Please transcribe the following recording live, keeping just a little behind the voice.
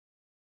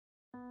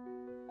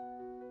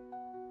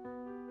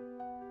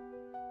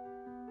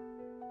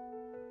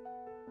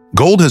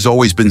Gold has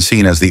always been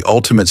seen as the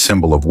ultimate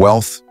symbol of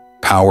wealth,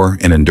 power,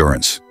 and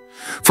endurance.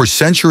 For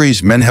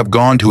centuries, men have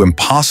gone to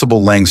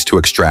impossible lengths to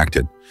extract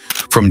it,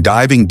 from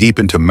diving deep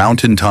into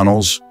mountain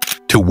tunnels,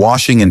 to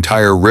washing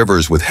entire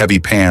rivers with heavy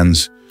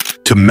pans,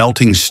 to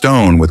melting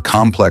stone with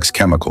complex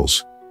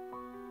chemicals.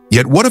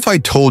 Yet what if I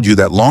told you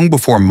that long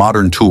before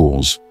modern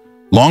tools,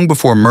 long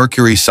before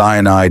mercury,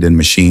 cyanide, and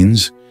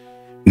machines,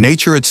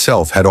 nature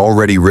itself had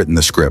already written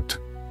the script?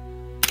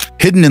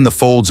 Hidden in the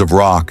folds of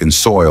rock and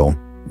soil,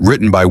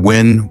 written by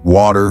wind,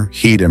 water,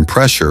 heat, and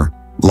pressure,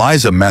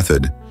 lies a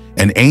method,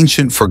 an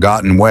ancient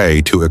forgotten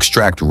way to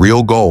extract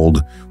real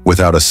gold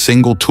without a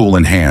single tool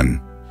in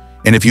hand.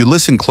 And if you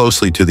listen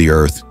closely to the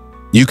earth,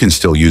 you can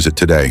still use it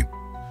today.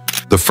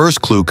 The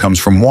first clue comes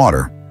from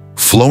water.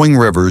 Flowing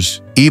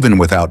rivers, even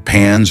without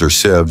pans or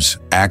sieves,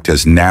 act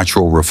as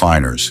natural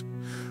refiners.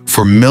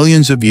 For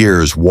millions of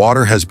years,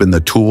 water has been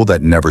the tool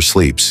that never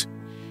sleeps.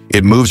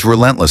 It moves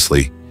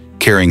relentlessly,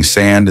 carrying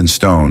sand and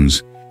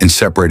stones and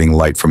separating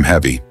light from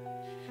heavy.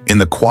 In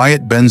the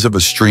quiet bends of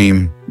a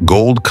stream,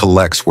 gold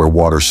collects where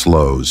water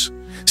slows,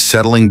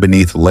 settling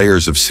beneath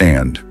layers of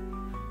sand.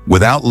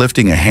 Without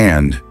lifting a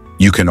hand,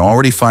 you can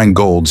already find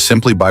gold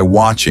simply by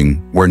watching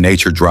where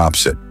nature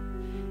drops it.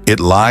 It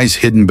lies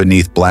hidden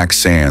beneath black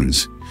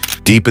sands,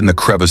 deep in the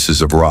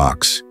crevices of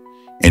rocks,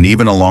 and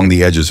even along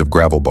the edges of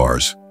gravel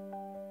bars.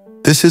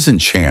 This isn't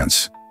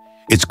chance.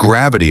 It's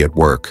gravity at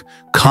work,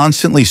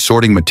 constantly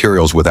sorting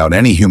materials without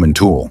any human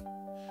tool.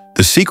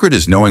 The secret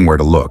is knowing where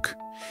to look,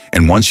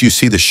 and once you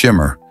see the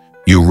shimmer,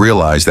 you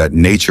realize that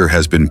nature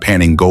has been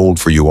panning gold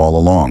for you all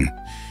along.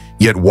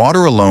 Yet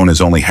water alone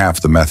is only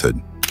half the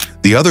method.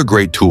 The other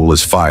great tool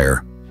is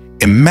fire.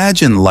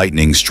 Imagine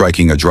lightning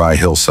striking a dry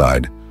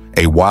hillside,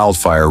 a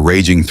wildfire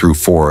raging through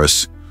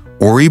forests,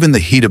 or even the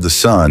heat of the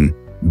sun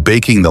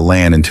baking the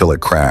land until it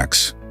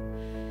cracks.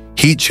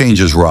 Heat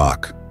changes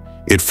rock.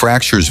 It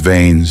fractures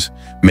veins,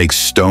 makes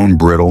stone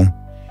brittle,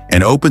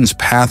 and opens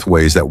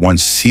pathways that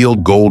once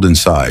sealed gold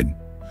inside.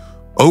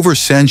 Over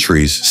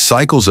centuries,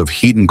 cycles of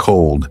heat and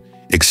cold,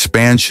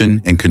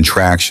 expansion and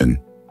contraction,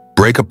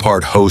 break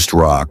apart host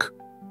rock,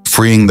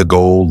 freeing the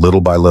gold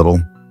little by little.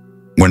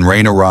 When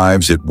rain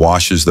arrives, it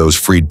washes those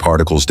freed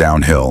particles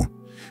downhill,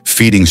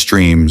 feeding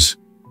streams,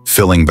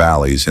 filling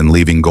valleys, and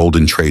leaving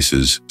golden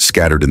traces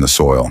scattered in the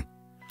soil.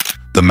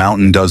 The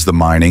mountain does the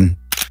mining,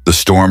 the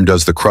storm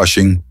does the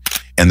crushing,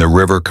 and the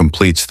river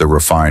completes the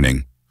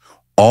refining.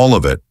 All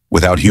of it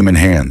without human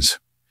hands.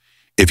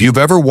 If you've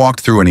ever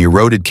walked through an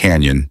eroded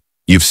canyon,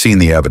 you've seen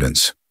the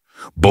evidence.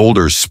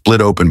 Boulders split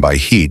open by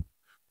heat,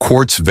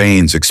 quartz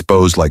veins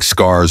exposed like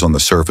scars on the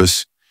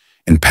surface,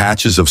 and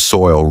patches of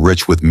soil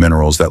rich with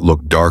minerals that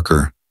look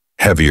darker,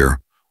 heavier,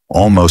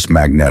 almost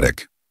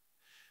magnetic.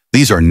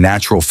 These are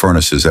natural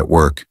furnaces at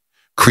work,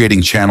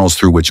 creating channels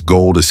through which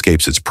gold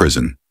escapes its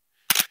prison.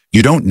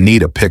 You don't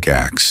need a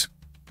pickaxe.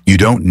 You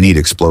don't need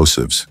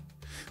explosives.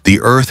 The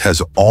earth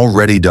has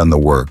already done the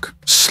work,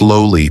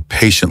 slowly,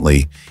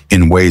 patiently,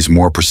 in ways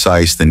more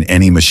precise than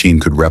any machine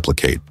could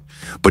replicate.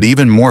 But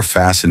even more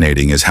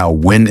fascinating is how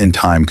wind and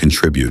time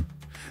contribute.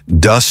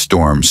 Dust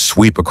storms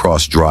sweep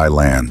across dry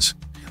lands,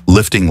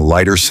 lifting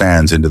lighter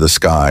sands into the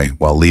sky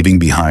while leaving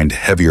behind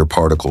heavier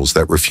particles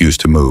that refuse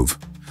to move.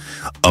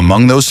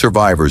 Among those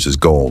survivors is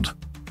gold.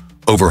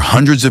 Over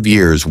hundreds of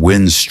years,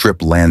 winds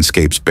strip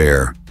landscapes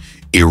bare,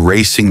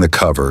 erasing the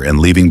cover and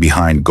leaving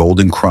behind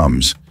golden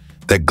crumbs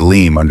that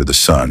gleam under the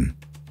sun.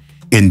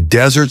 In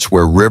deserts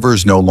where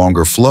rivers no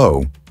longer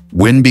flow,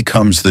 wind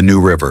becomes the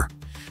new river,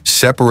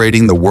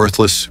 separating the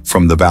worthless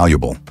from the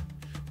valuable.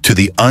 To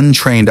the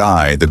untrained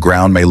eye, the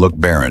ground may look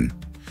barren,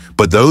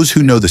 but those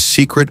who know the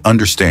secret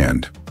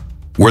understand.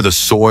 Where the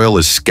soil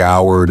is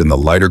scoured and the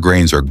lighter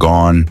grains are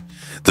gone,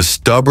 the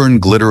stubborn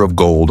glitter of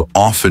gold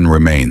often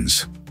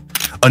remains.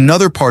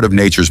 Another part of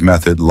nature's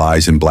method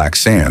lies in black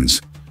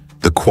sands,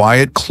 the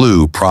quiet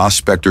clue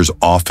prospectors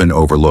often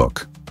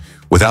overlook.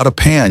 Without a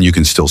pan, you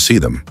can still see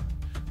them.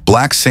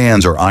 Black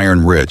sands are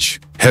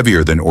iron-rich,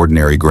 heavier than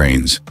ordinary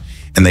grains,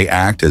 and they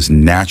act as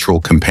natural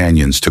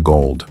companions to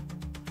gold.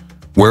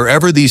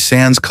 Wherever these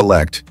sands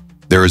collect,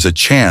 there is a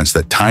chance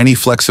that tiny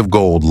flecks of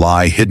gold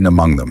lie hidden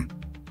among them.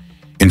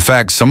 In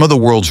fact, some of the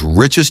world's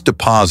richest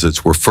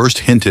deposits were first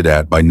hinted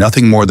at by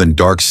nothing more than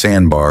dark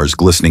sandbars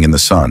glistening in the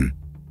sun.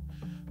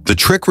 The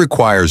trick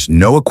requires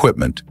no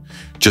equipment,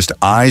 just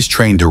eyes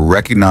trained to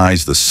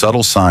recognize the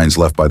subtle signs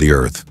left by the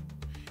earth.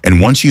 And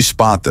once you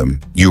spot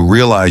them, you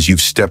realize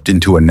you've stepped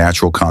into a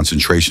natural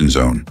concentration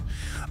zone,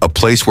 a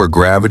place where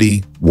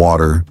gravity,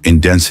 water,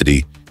 and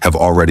density have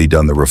already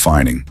done the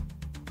refining.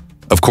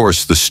 Of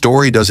course, the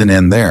story doesn't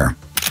end there.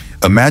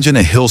 Imagine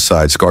a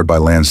hillside scarred by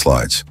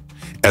landslides.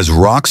 As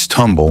rocks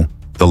tumble,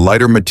 the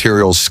lighter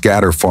materials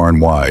scatter far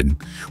and wide,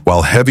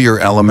 while heavier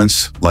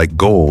elements, like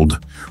gold,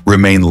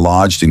 remain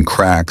lodged in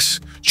cracks,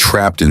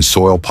 trapped in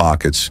soil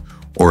pockets,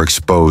 or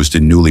exposed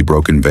in newly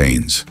broken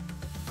veins.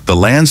 The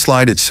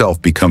landslide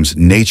itself becomes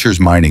nature's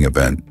mining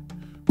event,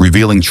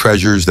 revealing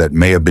treasures that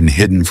may have been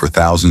hidden for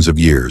thousands of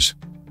years.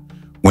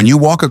 When you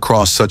walk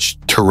across such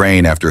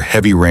terrain after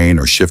heavy rain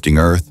or shifting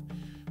earth,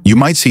 You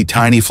might see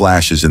tiny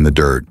flashes in the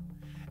dirt,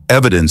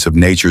 evidence of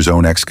nature's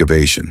own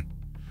excavation.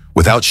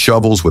 Without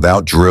shovels,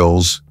 without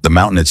drills, the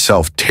mountain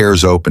itself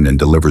tears open and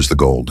delivers the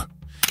gold.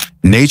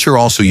 Nature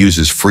also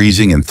uses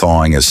freezing and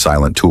thawing as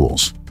silent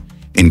tools.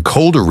 In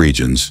colder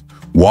regions,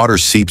 water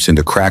seeps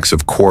into cracks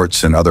of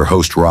quartz and other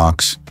host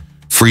rocks,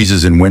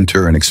 freezes in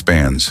winter and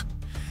expands.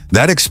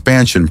 That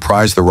expansion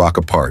pries the rock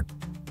apart,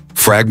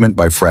 fragment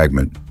by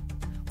fragment.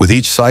 With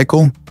each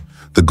cycle,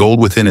 the gold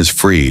within is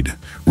freed,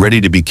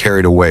 ready to be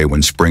carried away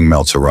when spring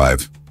melts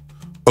arrive.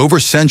 Over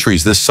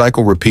centuries, this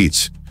cycle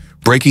repeats,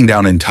 breaking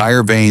down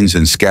entire veins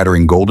and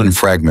scattering golden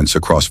fragments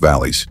across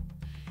valleys.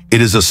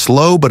 It is a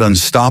slow but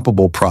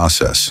unstoppable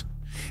process,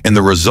 and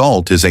the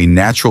result is a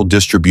natural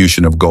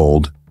distribution of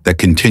gold that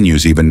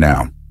continues even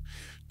now.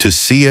 To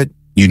see it,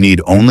 you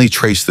need only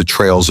trace the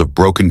trails of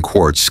broken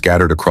quartz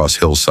scattered across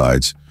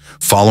hillsides,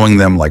 following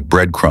them like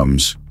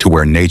breadcrumbs to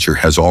where nature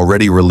has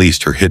already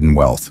released her hidden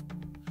wealth.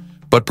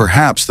 But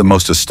perhaps the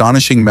most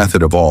astonishing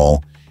method of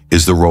all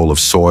is the role of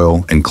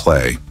soil and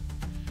clay.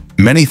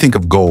 Many think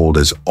of gold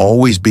as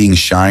always being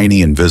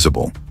shiny and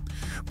visible,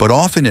 but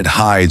often it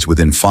hides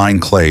within fine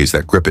clays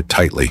that grip it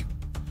tightly.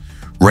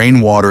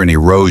 Rainwater and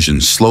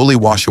erosion slowly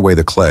wash away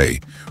the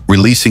clay,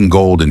 releasing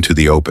gold into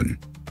the open.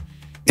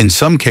 In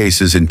some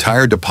cases,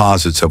 entire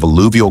deposits of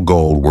alluvial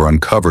gold were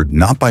uncovered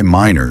not by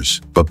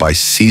miners, but by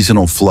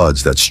seasonal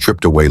floods that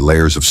stripped away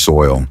layers of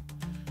soil,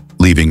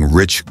 leaving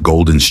rich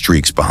golden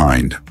streaks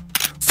behind.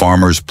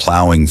 Farmers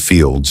plowing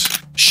fields,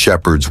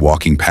 shepherds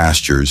walking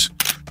pastures,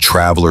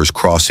 travelers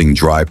crossing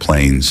dry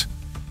plains.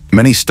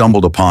 Many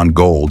stumbled upon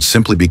gold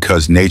simply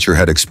because nature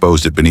had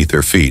exposed it beneath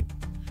their feet.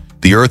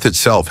 The earth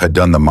itself had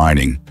done the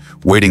mining,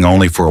 waiting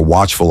only for a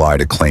watchful eye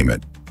to claim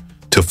it.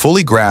 To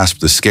fully grasp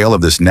the scale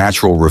of this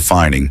natural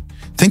refining,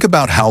 think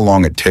about how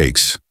long it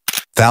takes.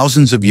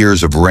 Thousands of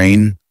years of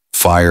rain,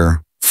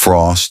 fire,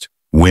 frost,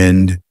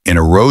 wind, and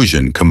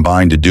erosion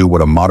combine to do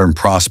what a modern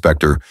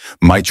prospector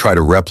might try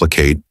to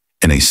replicate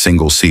in a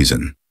single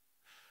season.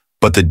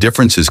 But the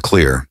difference is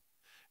clear.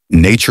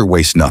 Nature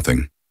wastes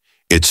nothing.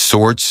 It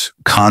sorts,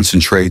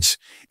 concentrates,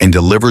 and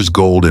delivers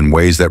gold in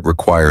ways that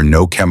require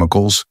no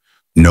chemicals,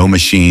 no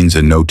machines,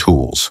 and no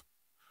tools.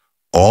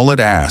 All it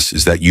asks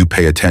is that you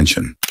pay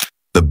attention.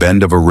 The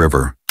bend of a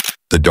river,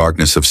 the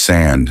darkness of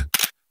sand,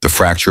 the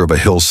fracture of a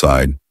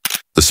hillside,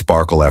 the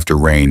sparkle after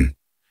rain.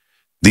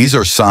 These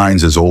are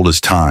signs as old as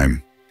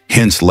time,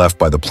 hints left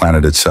by the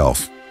planet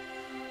itself.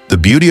 The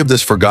beauty of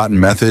this forgotten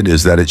method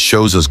is that it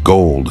shows us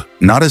gold,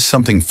 not as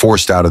something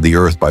forced out of the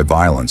earth by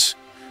violence,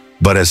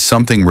 but as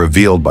something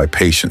revealed by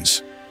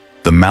patience.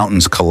 The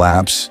mountains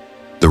collapse,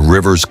 the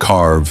rivers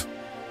carve,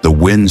 the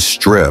winds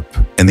strip,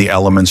 and the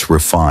elements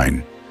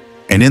refine.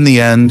 And in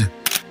the end,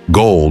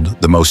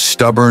 gold, the most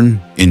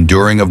stubborn,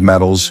 enduring of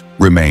metals,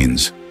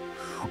 remains.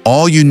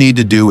 All you need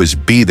to do is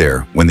be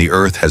there when the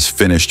earth has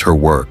finished her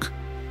work.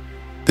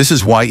 This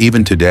is why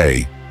even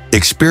today,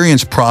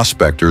 experienced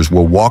prospectors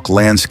will walk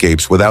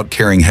landscapes without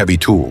carrying heavy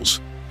tools.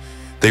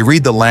 They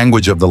read the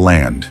language of the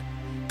land.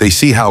 They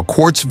see how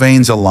quartz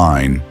veins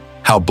align,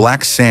 how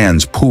black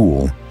sands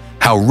pool,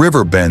 how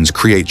river bends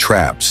create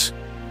traps.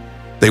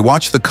 They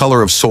watch the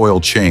color of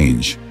soil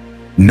change,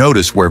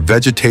 notice where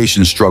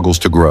vegetation struggles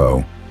to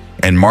grow,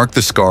 and mark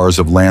the scars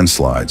of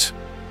landslides.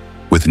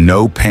 With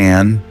no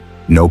pan,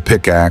 no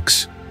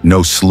pickaxe,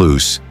 no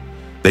sluice,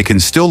 they can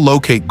still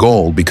locate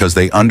gold because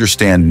they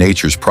understand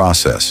nature's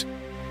process.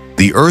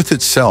 The earth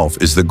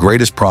itself is the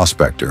greatest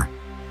prospector,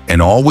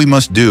 and all we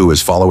must do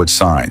is follow its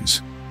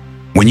signs.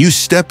 When you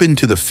step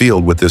into the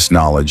field with this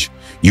knowledge,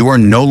 you are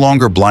no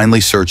longer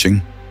blindly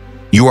searching.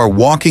 You are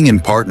walking in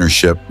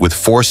partnership with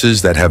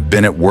forces that have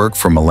been at work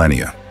for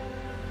millennia.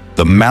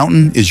 The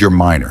mountain is your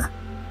miner.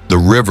 The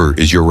river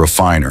is your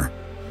refiner.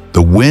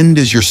 The wind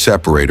is your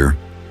separator.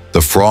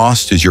 The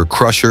frost is your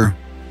crusher.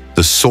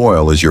 The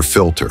soil is your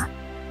filter.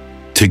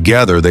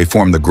 Together, they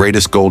form the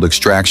greatest gold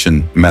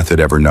extraction method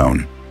ever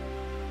known.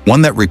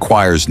 One that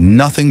requires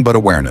nothing but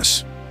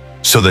awareness.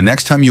 So the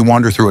next time you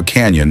wander through a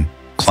canyon,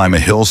 climb a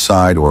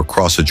hillside, or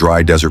cross a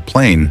dry desert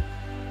plain,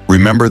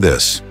 remember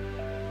this.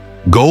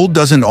 Gold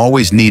doesn't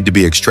always need to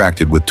be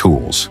extracted with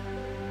tools.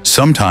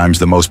 Sometimes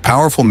the most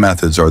powerful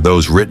methods are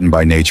those written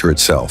by nature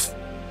itself.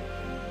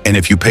 And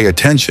if you pay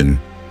attention,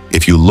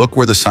 if you look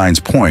where the signs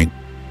point,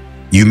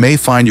 you may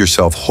find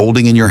yourself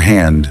holding in your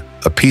hand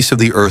a piece of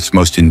the earth's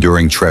most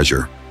enduring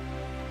treasure.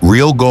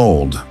 Real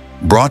gold,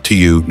 brought to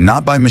you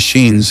not by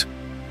machines,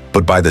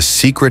 but by the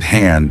secret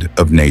hand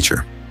of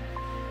nature.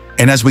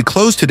 And as we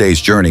close today's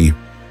journey,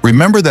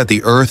 remember that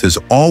the earth is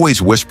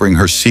always whispering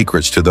her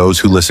secrets to those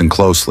who listen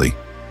closely.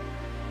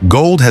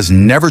 Gold has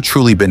never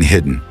truly been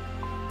hidden.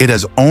 It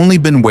has only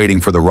been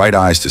waiting for the right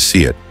eyes to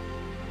see it.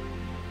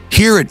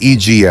 Here at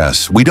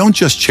EGS, we don't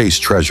just chase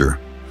treasure.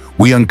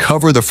 We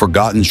uncover the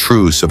forgotten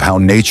truths of how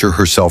nature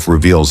herself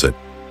reveals it.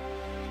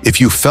 If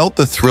you felt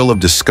the thrill of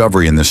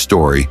discovery in this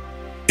story,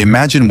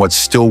 imagine what's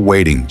still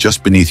waiting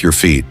just beneath your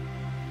feet.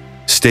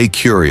 Stay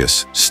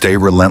curious, stay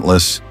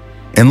relentless,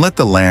 and let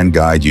the land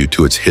guide you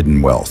to its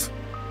hidden wealth.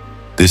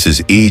 This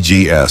is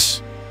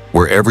EGS,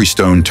 where every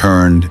stone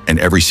turned and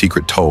every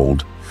secret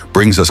told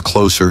brings us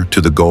closer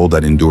to the gold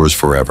that endures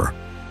forever.